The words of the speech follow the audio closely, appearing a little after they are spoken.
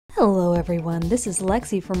Hello everyone, this is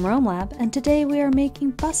Lexi from Roam Lab, and today we are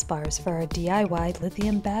making bus bars for our DIY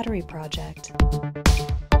lithium battery project.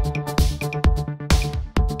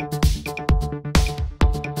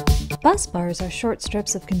 Bus bars are short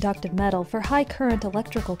strips of conductive metal for high current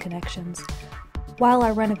electrical connections. While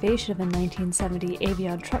our renovation of a 1970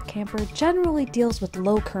 Avion truck camper generally deals with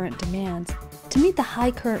low current demands, to meet the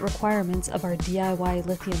high current requirements of our DIY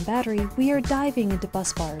lithium battery, we are diving into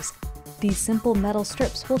bus bars. These simple metal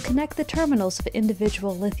strips will connect the terminals of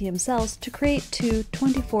individual lithium cells to create two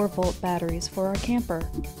 24-volt batteries for our camper.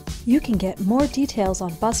 You can get more details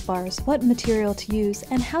on bus bars, what material to use,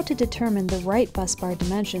 and how to determine the right bus bar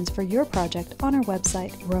dimensions for your project on our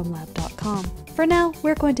website, roamlab.com. For now,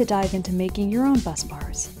 we're going to dive into making your own bus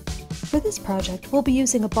bars. For this project, we'll be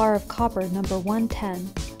using a bar of copper number 110,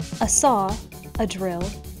 a saw, a drill,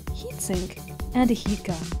 heatsink, and a heat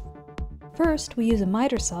gun. First, we use a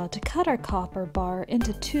miter saw to cut our copper bar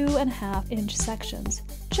into 2.5-inch sections,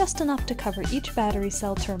 just enough to cover each battery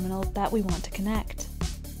cell terminal that we want to connect.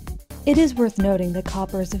 It is worth noting that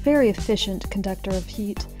copper is a very efficient conductor of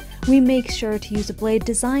heat. We make sure to use a blade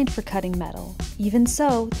designed for cutting metal. Even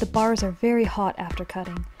so, the bars are very hot after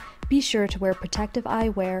cutting. Be sure to wear protective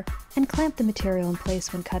eyewear and clamp the material in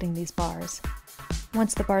place when cutting these bars.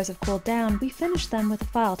 Once the bars have cooled down, we finish them with a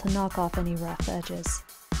file to knock off any rough edges.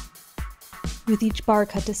 With each bar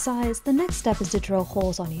cut to size, the next step is to drill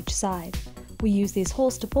holes on each side. We use these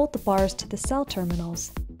holes to bolt the bars to the cell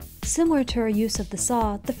terminals. Similar to our use of the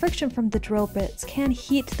saw, the friction from the drill bits can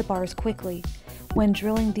heat the bars quickly. When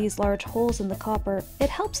drilling these large holes in the copper, it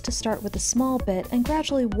helps to start with a small bit and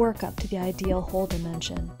gradually work up to the ideal hole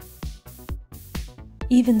dimension.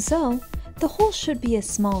 Even so, the holes should be as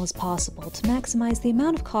small as possible to maximize the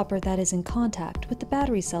amount of copper that is in contact with the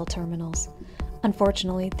battery cell terminals.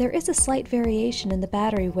 Unfortunately, there is a slight variation in the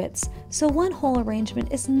battery widths, so one hole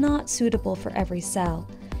arrangement is not suitable for every cell.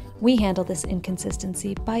 We handle this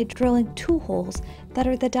inconsistency by drilling two holes that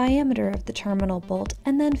are the diameter of the terminal bolt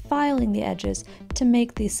and then filing the edges to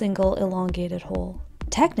make the single elongated hole.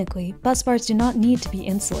 Technically, bus bars do not need to be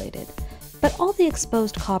insulated, but all the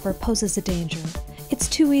exposed copper poses a danger. It's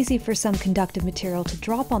too easy for some conductive material to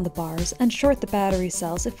drop on the bars and short the battery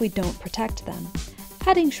cells if we don't protect them.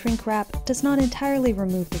 Adding shrink wrap does not entirely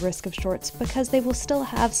remove the risk of shorts because they will still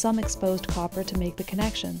have some exposed copper to make the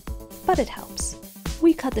connection, but it helps.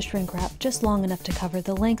 We cut the shrink wrap just long enough to cover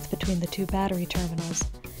the length between the two battery terminals.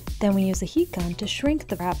 Then we use a heat gun to shrink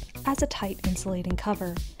the wrap as a tight insulating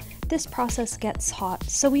cover. This process gets hot,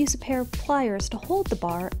 so we use a pair of pliers to hold the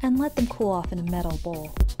bar and let them cool off in a metal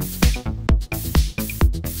bowl.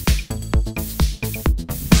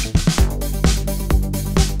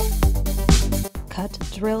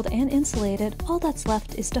 Cut, drilled, and insulated, all that's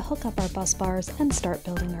left is to hook up our bus bars and start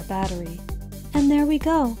building our battery. And there we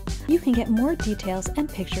go! You can get more details and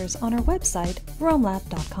pictures on our website,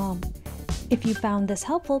 roamlab.com. If you found this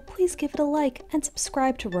helpful, please give it a like and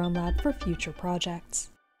subscribe to Roam Lab for future projects.